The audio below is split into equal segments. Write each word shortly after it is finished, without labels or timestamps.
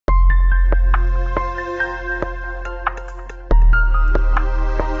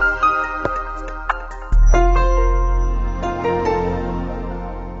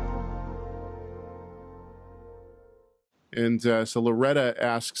So Loretta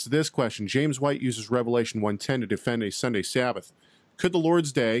asks this question. James White uses Revelation 1:10 to defend a Sunday Sabbath. Could the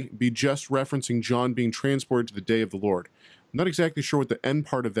Lord's Day be just referencing John being transported to the day of the Lord? I'm not exactly sure what the end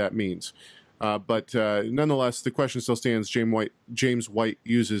part of that means. But nonetheless, the question still stands. James White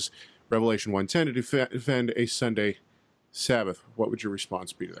uses Revelation 1:10 to defend a Sunday Sabbath. What would your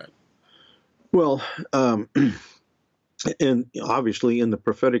response be to that? Well, and obviously in the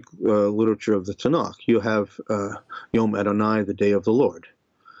prophetic literature of the Tanakh, you have Yom Adonai, the day of the Lord.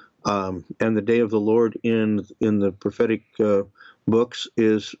 And the day of the Lord in the prophetic books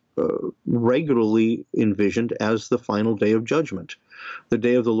is regularly envisioned as the final day of judgment. The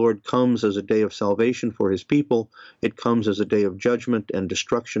day of the Lord comes as a day of salvation for his people. It comes as a day of judgment and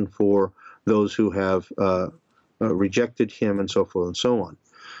destruction for those who have rejected him, and so forth and so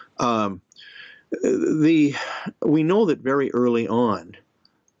on. We know that very early on,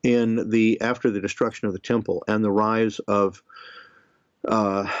 after the destruction of the temple and the rise of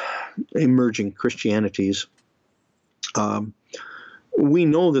emerging Christianities, we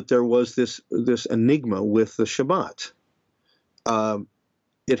know that there was this enigma with the Shabbat.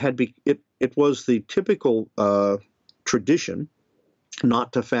 It was the typical tradition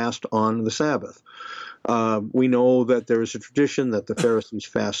not to fast on the Sabbath. We know that there is a tradition that the Pharisees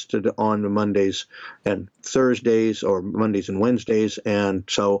fasted on Mondays and Thursdays, or Mondays and Wednesdays, and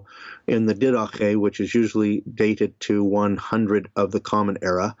so in the Didache, which is usually dated to 100 of the Common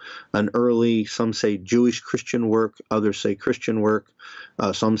Era, an early, some say Jewish Christian work, others say Christian work,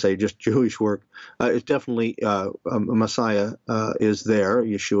 some say just Jewish work. It's definitely Messiah is there,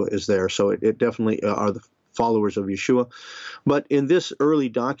 Yeshua is there, so it definitely are the followers of Yeshua. But in this early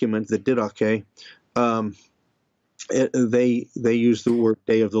document, the Didache, they use the word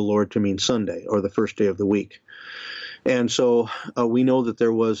day of the Lord to mean Sunday, or the first day of the week. And so we know that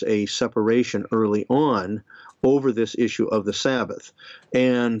there was a separation early on over this issue of the Sabbath.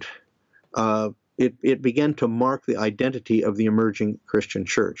 And it began to mark the identity of the emerging Christian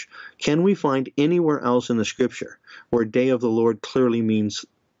church. Can we find anywhere else in the Scripture where day of the Lord clearly means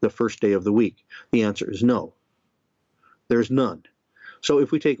the first day of the week? The answer is no. There's none. So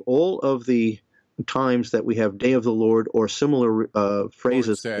if we take all of the times that we have day of the Lord or similar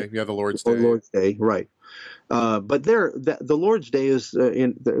phrases, Lord's Day. Yeah, the Lord's Day. Or Lord's Day, right? But the Lord's Day is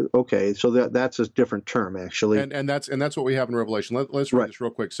okay. So that's a different term, actually. And that's what we have in Revelation. Let's read this real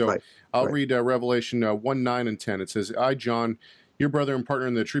quick. So I'll read Revelation 1:9 and 10. It says, "I, John, your brother and partner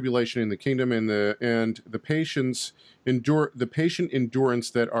in the tribulation in the kingdom and the patient endurance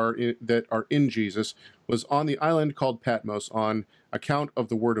that are in Jesus, was on the island called Patmos on account of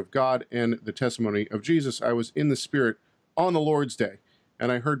the word of God and the testimony of Jesus. I was in the Spirit on the Lord's Day,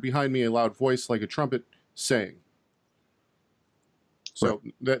 and I heard behind me a loud voice like a trumpet saying." So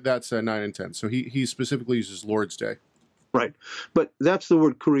that's 9 and 10. So he specifically uses Lord's Day. Right. But that's the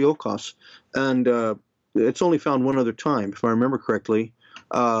word kuriokos, and it's only found one other time, if I remember correctly.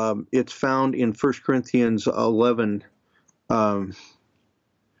 It's found in 1 Corinthians 11.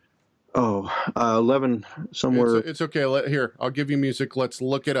 11 somewhere. It's okay. Here, I'll give you music. Let's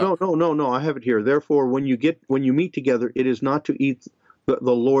look it up. No. I have it here. Therefore, when you meet together, it is not to eat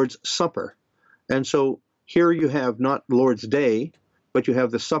the Lord's Supper. And so here you have not Lord's Day, but you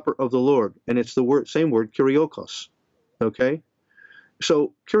have the Supper of the Lord, and it's the same word, kuriokos. Okay?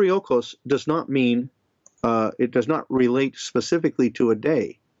 So kuriokos does not mean, it does not relate specifically to a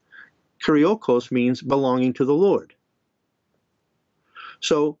day. Kuriokos means belonging to the Lord.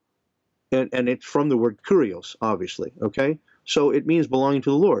 So, and it's from the word kurios, obviously, okay? So it means belonging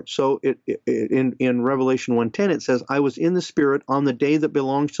to the Lord. So in Revelation 1:10, it says, "I was in the Spirit on the day that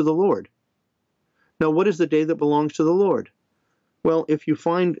belongs to the Lord." Now, what is the day that belongs to the Lord? Well, if you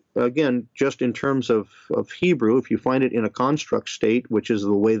find, again, just in terms of Hebrew, if you find it in a construct state, which is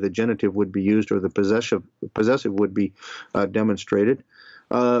the way the genitive would be used or the possessive would be demonstrated,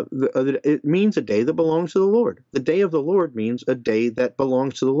 it means a day that belongs to the Lord. The day of the Lord means a day that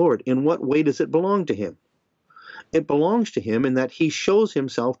belongs to the Lord. In what way does it belong to him? It belongs to him in that he shows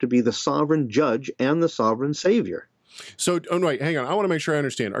himself to be the sovereign judge and the sovereign savior. So, wait, hang on. I want to make sure I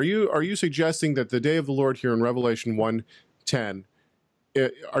understand. Are you suggesting that the day of the Lord here in Revelation 1:10,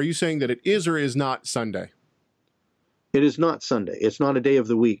 are you saying that it is or is not Sunday? It is not Sunday. It's not a day of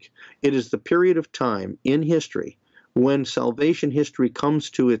the week. It is the period of time in history when salvation history comes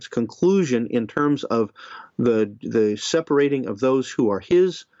to its conclusion in terms of the separating of those who are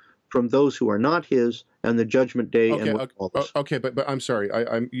his from those who are not his, and the judgment day. Okay, but I'm sorry,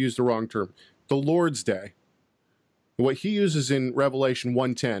 I used the wrong term. The Lord's Day, what he uses in Revelation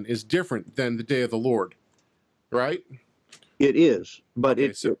 1:10 is different than the day of the Lord, right? It is, but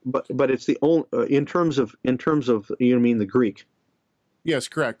Okay, but it's the only in terms of you mean the Greek. Yes,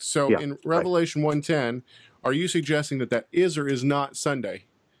 correct. So Yeah, in Revelation 1:10, are you suggesting that that is or is not Sunday?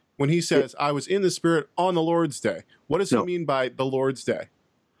 When he says, I was in the Spirit on the Lord's Day, what does he mean by the Lord's Day?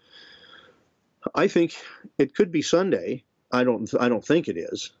 I think it could be Sunday. I don't think it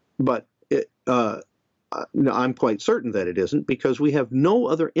is, but I'm quite certain that it isn't, because we have no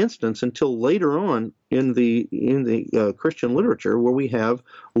other instance until later on in the Christian literature where we have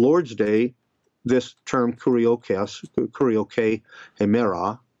Lord's Day, this term kurioke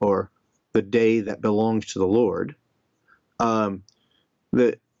hemera, or the day that belongs to the Lord.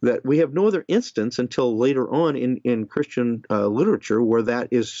 That we have no other instance until later on in Christian literature where that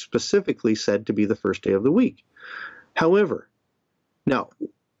is specifically said to be the first day of the week. However, now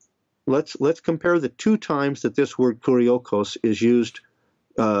let's compare the two times that this word kuriokos is used,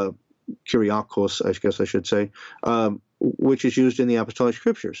 kuriakos, I guess I should say, which is used in the Apostolic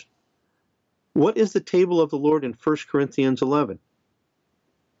Scriptures. What is the table of the Lord in 1 Corinthians 11?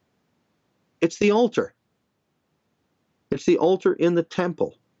 It's the altar. It's the altar in the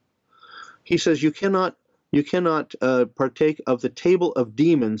temple. He says you cannot partake of the table of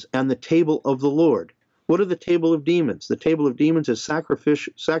demons and the table of the Lord. What are the table of demons? The table of demons is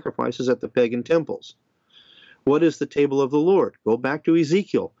sacrifices at the pagan temples. What is the table of the Lord? Go back to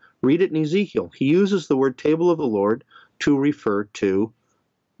Ezekiel. Read it in Ezekiel. He uses the word table of the Lord to refer to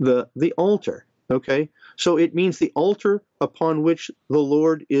the altar. Okay? So it means the altar upon which the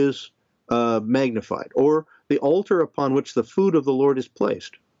Lord is magnified, or the altar upon which the food of the Lord is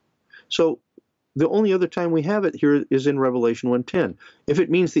placed. So the only other time we have it here is in Revelation 1:10. If it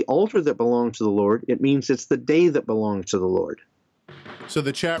means the altar that belongs to the Lord, it means it's the day that belongs to the Lord. So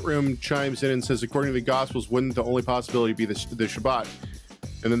the chat room chimes in and says, according to the Gospels, wouldn't the only possibility be the Shabbat?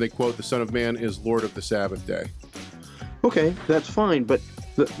 And then they quote, the Son of Man is Lord of the Sabbath day. Okay, that's fine, but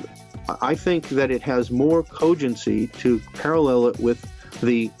I think that it has more cogency to parallel it with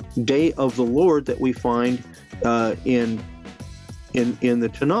the day of the Lord that we find in the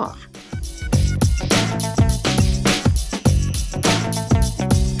Tanakh.